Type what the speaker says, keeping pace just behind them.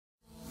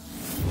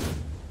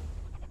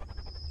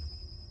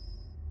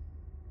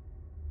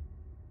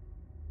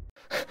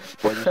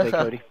What did you say,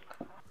 Cody?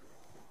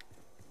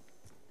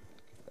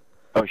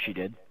 Oh, she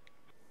did.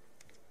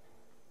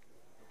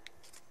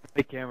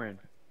 Hey Cameron.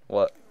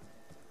 What?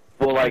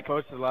 Well, I like,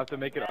 posted. I'll have to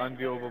make it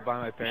unviewable by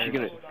my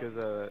parents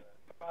because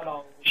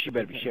she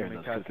better be sharing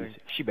those cookies.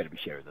 She better be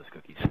sharing those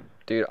cookies.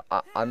 Dude,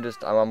 I'm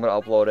gonna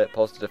upload it,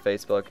 post it to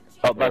Facebook.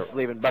 Oh, bus is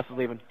leaving. Bus is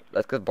leaving.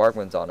 That's because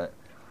Barkman's on it.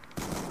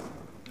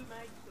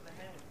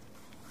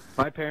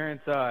 my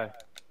parents or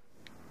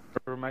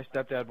my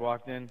stepdad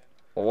walked in.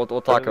 Well,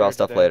 we'll talk about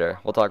stuff later.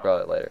 We'll talk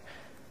about it later.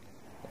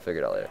 We'll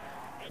figure it out later.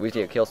 We need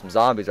to kill some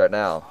zombies right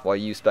now while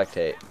you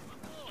spectate.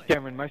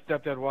 Cameron, my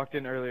stepdad walked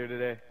in earlier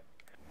today.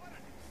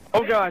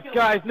 Oh God,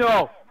 guys,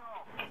 no!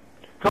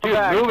 Come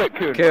back. Move it,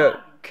 Coon.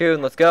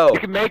 Coon, let's go. You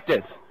can make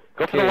this.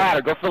 Go for the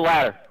ladder. Go for the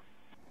ladder.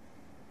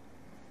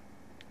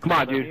 Come on,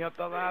 Let me dude. up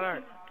the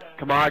ladder.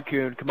 Come on,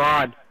 Coon. Come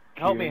on.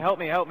 Help me, help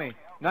me, help me.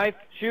 Knife,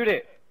 shoot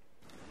it.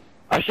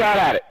 I shot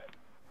at it.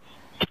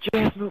 Get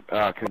your ass moved.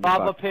 Oh, Coon.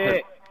 Lava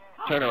pit.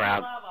 Turn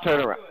around.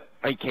 Turn around.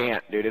 I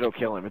can't, dude. It'll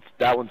kill him.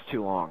 That one's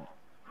too long.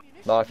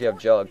 Not if you have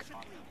Jug.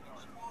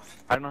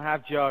 I don't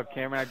have Jug,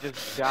 Cameron. I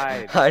just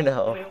died. I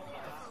know.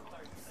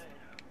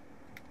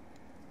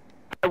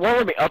 It won't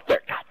let me up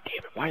there. God damn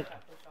it. Why is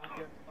that?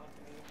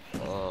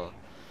 Oh,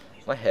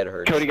 my head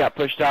hurts. Cody got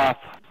pushed off.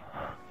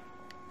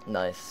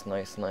 Nice,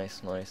 nice,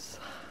 nice, nice.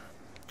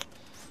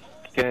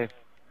 Okay.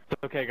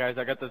 Okay, guys,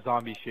 I got the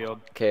zombie shield.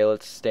 Okay,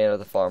 let's stand at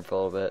the farm for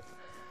a little bit.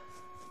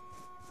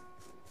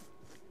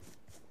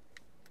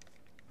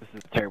 This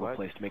is a terrible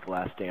place to make a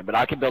last stand, but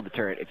I can build the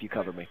turret if you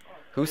cover me.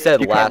 Who said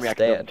If you cover last me, I can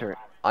build the stand? turret.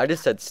 I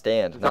just said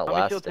stand, not Zombie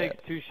last shield stand.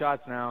 takes 2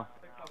 shots now.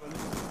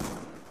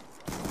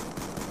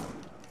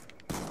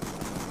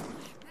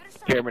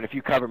 Cameron, if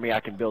you cover me, I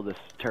can build this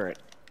turret.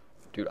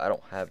 Dude, I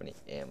don't have any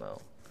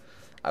ammo.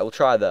 I will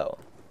try though.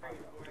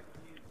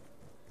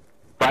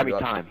 Buy me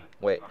time.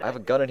 Wait, I have a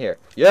gun in here.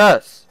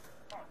 Yes!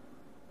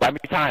 Buy me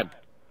time.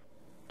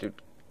 Dude,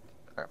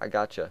 I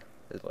gotcha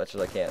as much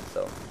as I can,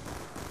 so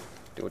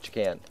do what you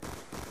can.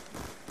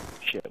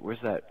 Shit, where's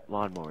that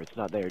lawnmower? It's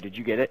not there. Did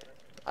you get it?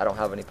 I don't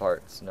have any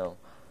parts, no.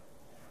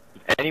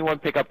 Did anyone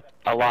pick up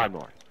a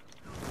lawnmower?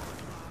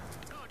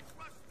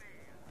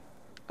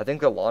 I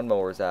think the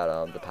lawnmower's at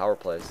the power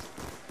place.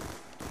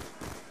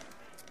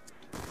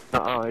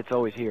 It's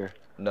always here.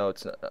 No,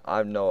 it's not.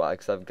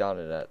 Because I've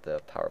gotten it at the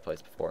power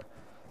place before.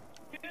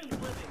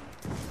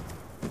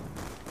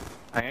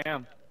 I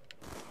am.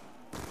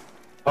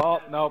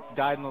 Oh, nope,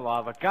 died in the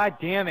lava. God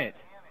damn it.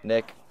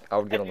 Nick, I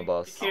would get on the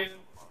bus.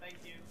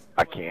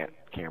 I can't,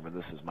 Cameron.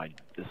 This is my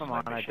Come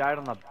on, I mission. died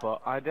on the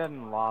I died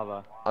in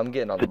lava. I'm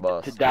getting on the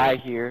bus. To die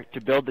here, to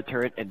build the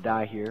turret and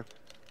die here,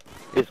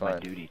 is my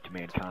fine. duty to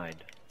mankind.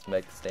 Let's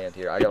make the stand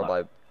here. I gotta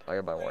buy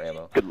more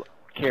ammo. Good luck.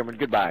 Cameron,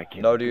 goodbye.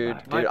 Cameron, No, dude.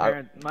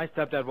 goodbye. My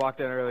stepdad walked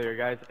in earlier,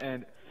 guys,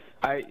 and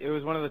it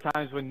was one of the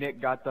times when Nick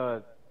got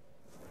the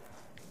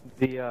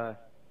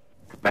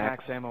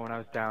max ammo when I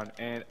was down,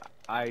 and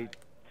I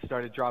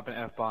started dropping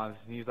F-bombs,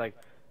 and he was like,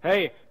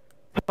 "Hey,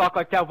 talk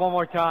like that one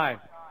more time."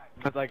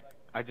 I was like,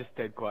 I just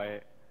stayed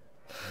quiet.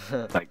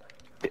 Like,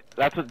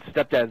 that's what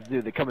stepdads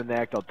do. They come in, they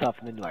act all tough,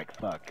 and then you're like,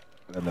 fuck.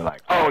 And then they're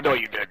like, oh, no,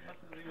 you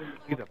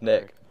didn't.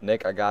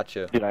 Nick, I got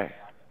you. Dude, I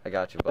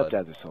got you, bud.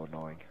 stepdads are so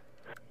annoying.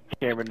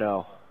 Cameron,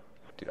 no.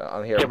 Dude,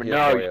 I'm here. Cameron, I'm here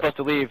no, for you're you. supposed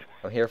to leave.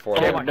 I'm here for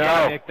Oh you. my no.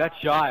 God, Nick, that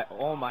shot!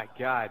 Oh my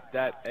God,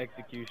 that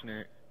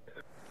executioner.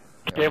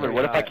 Cameron,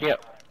 what if I can't?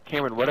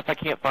 Cameron, what if I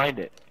can't find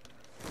it?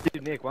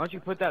 Dude, Nick, why don't you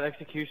put that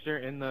executioner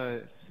in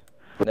the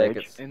Nick,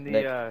 fridge,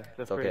 Nick, the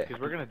it's fridge? okay.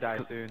 Because we're gonna die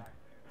soon.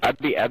 I'd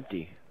be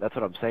empty. That's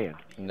what I'm saying.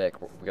 Nick,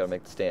 we gotta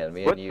make the stand.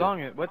 Me What and you. song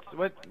is?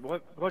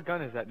 What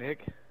gun is that,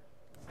 Nick?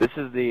 This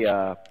is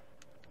the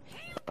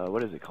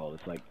what is it called?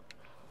 It's like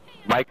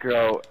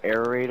micro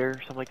aerator,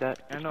 something like that.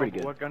 I It's know. pretty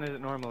good. What gun is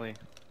it normally?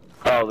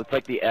 Oh, it's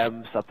like the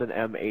M something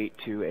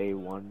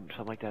M82A1,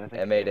 something like that. I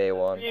think.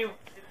 M8A1.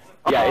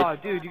 Yeah. Oh,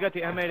 dude, you got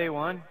the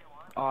M8A1?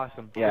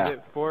 Awesome. Yeah. Is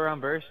it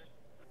 4-round burst?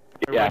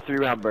 Yeah,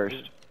 3-round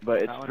burst, but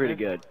it's That one pretty is?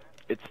 good.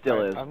 It still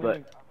Alright, is, I'm but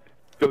gonna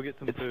go get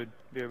some food.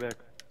 Be right back.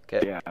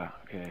 Okay. yeah,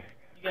 okay,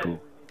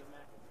 cool.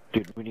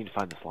 Dude, we need to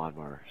find this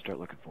lawnmower. Start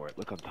looking for it.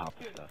 Look on top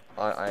of stuff.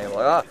 I am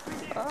like,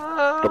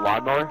 The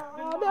lawnmower?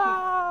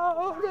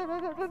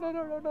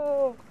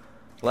 no.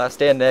 Last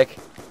stand, Nick.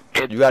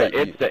 You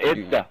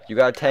gotta, you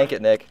gotta tank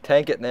it, Nick.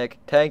 Tank it, Nick.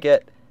 Tank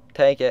it.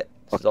 Tank it.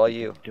 This is all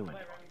you. Doing.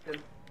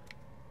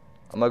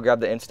 I'm gonna grab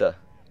the Insta.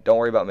 Don't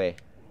worry about me.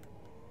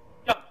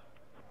 Oh,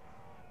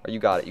 you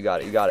got it. You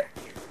got it. You got it.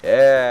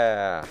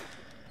 Yeah.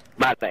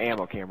 Not the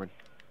ammo, Cameron.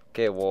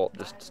 Okay, well,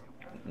 just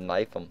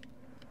knife him.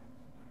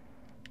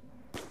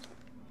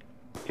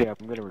 Okay,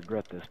 I'm gonna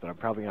regret this, but I'm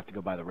probably gonna have to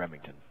go buy the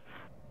Remington.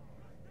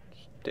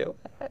 Do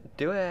it.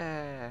 Do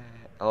it.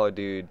 Oh,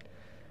 dude.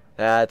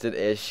 That's an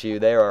issue.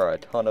 There are a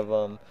ton of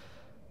them.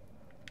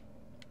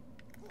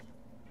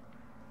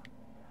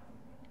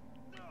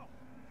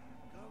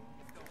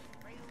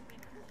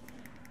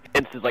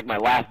 This is like my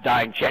last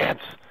dying chance.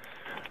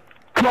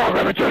 Come on,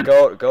 Remington!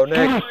 Go,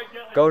 Nick.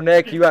 Go,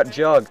 Nick. You got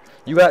Jug.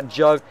 You got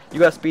Jug. You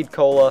got Speed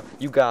Cola.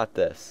 You got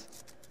this.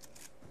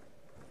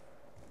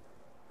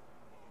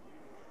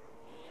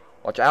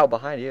 Watch out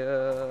behind you.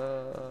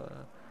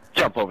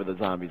 Jump over the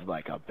zombies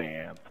like a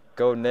vamp.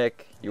 Go,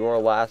 Nick. You are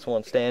last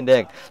one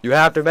standing. You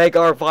have to make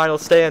our final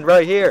stand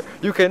right here.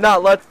 You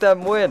cannot let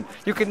them win.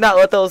 You cannot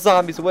let those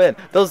zombies win.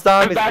 Those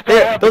zombies,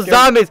 they're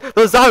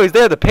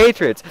the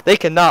Patriots. They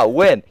cannot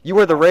win. You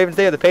are the Ravens.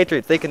 They are the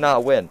Patriots. They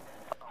cannot win.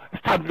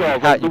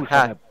 You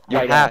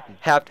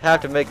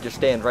have to make your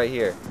stand right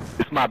here.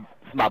 It's my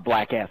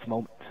black ass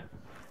moment.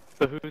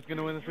 So who's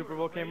gonna win the Super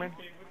Bowl, Cameron?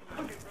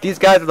 These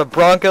guys are the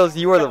Broncos.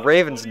 You are the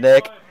Ravens,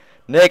 Nick.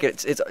 Nick,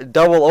 it's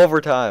double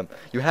overtime.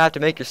 You have to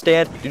make your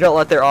stand. Do not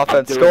let their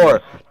offense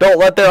score. Don't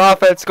let their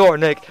offense score,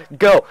 Nick.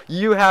 Go.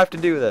 You have to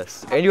do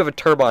this. And you have a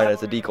turbine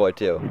as a decoy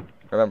too.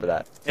 Remember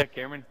that. Yeah,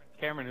 Cameron,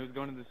 who's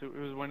winning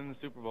the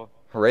Super Bowl?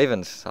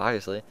 Ravens,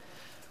 obviously.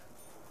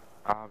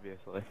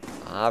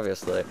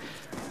 Obviously.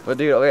 But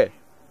dude, okay.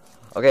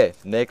 Okay,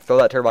 Nick, throw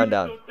that turbine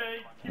down.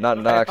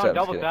 Not actually.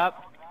 Double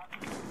tap.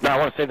 No, I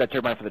want to save that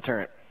turbine for the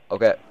turret.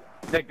 Okay.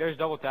 Nick, there's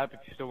double tap if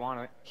you still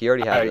want it. He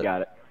already has it.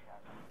 Got it.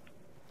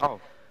 Oh.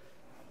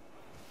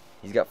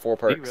 He's got 4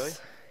 perks. Really?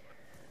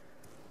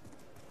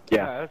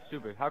 Yeah. That's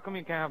stupid. How come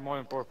you can't have more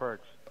than 4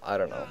 perks? I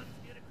don't know.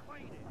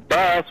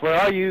 Boss, where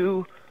are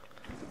you?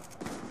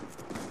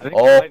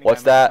 Oh,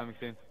 what's that?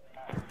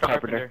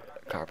 Carpenter.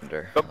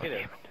 Go get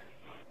it.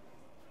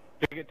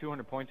 You get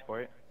 200 points for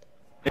it.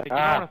 If you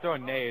want to throw a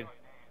nade.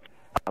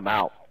 I'm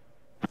out.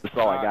 That's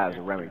all I got is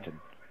a Remington.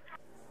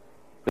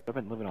 I've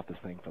been living off this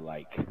thing for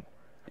like...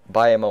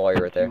 Buy ammo while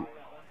you're right there.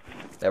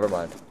 Never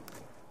mind.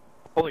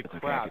 Holy Okay,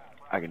 crap.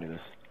 I can do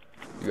this.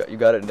 You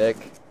got it, Nick.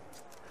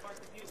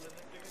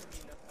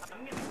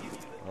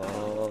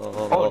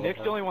 Oh, Nick's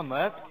the only one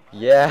left?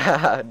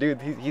 Yeah,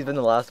 dude, he's been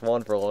the last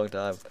one for a long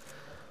time.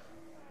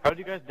 How did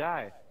you guys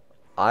die?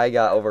 I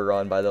got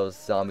overrun by those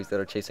zombies that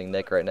are chasing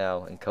Nick right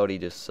now, and Cody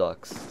just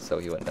sucks, so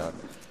he went down.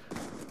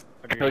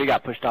 Cody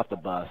got pushed off the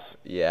bus.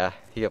 Yeah,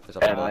 he got pushed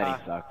off the And bus. then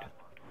he sucked.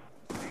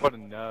 What a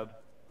nub.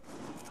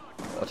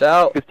 Watch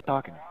out! Who's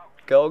talking?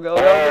 Go, go,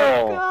 go,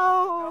 go,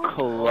 go!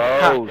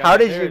 Close. How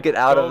did you get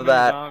out of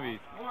that?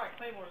 Nick,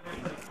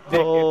 if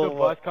the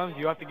bus comes,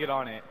 you have to get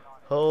on it.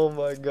 Oh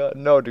my god.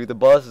 No, dude, the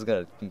bus is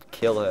gonna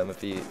kill him if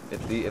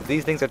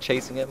these things are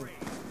chasing him.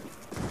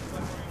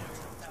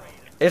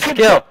 It's a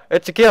kill!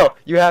 It's a kill!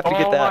 You have to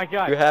get that. My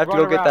God. You have to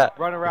go get that.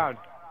 Run around.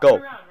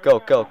 Go, go,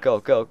 go, go,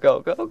 go, go,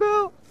 go,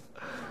 go!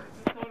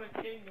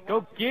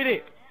 Go get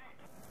it!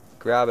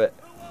 Grab it.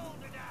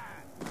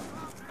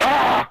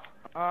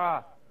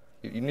 Ah!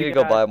 You need to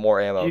go buy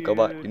more ammo. Go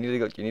buy. You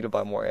need to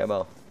buy more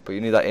ammo. But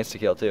you need that insta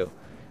kill too.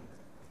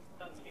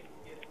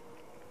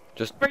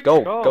 Just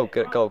go, go,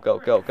 go, go, go,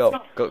 go,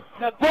 go.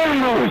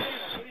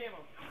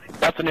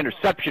 That's an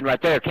interception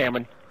right there,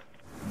 Cameron.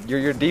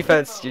 Your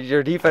defense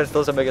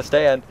doesn't make a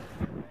stand.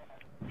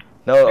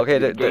 No, okay,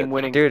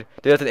 dude,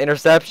 that's an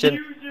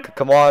interception.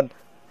 Come on,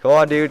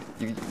 dude.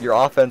 Your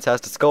offense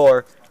has to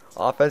score.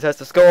 Offense has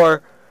to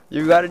score.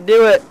 You got to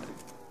do it.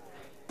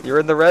 You're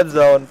in the red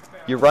zone.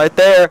 You're right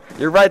there.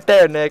 You're right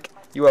there, Nick.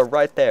 You are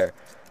right there.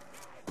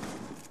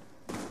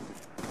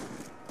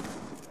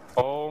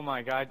 Oh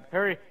my God!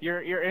 Hurry!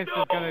 Your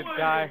insta's gonna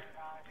die.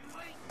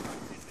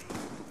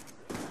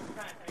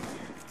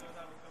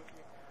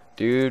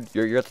 Dude,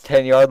 you're at the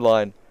 10-yard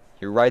line.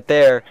 You're right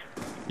there.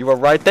 You are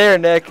right there,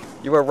 Nick.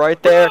 You are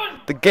right there.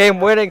 The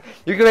game-winning.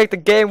 You can make the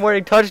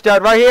game-winning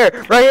touchdown right here.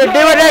 Right here.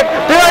 Do it, Nick.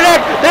 Do it,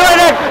 Nick. Do it,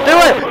 Nick. Do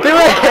it. Do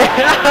it.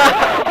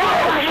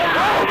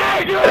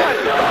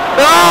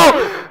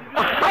 No!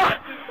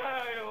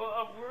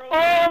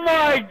 Oh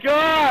my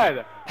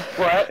God!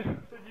 What?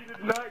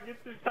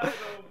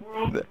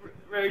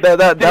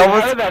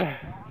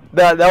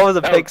 That was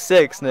a pick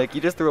six, Nick.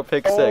 You just threw a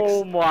pick six.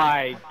 Oh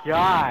my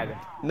God!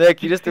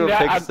 Nick, you just threw a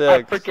pick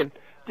six.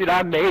 Dude,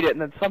 I made it,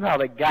 and then somehow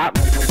they got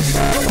me.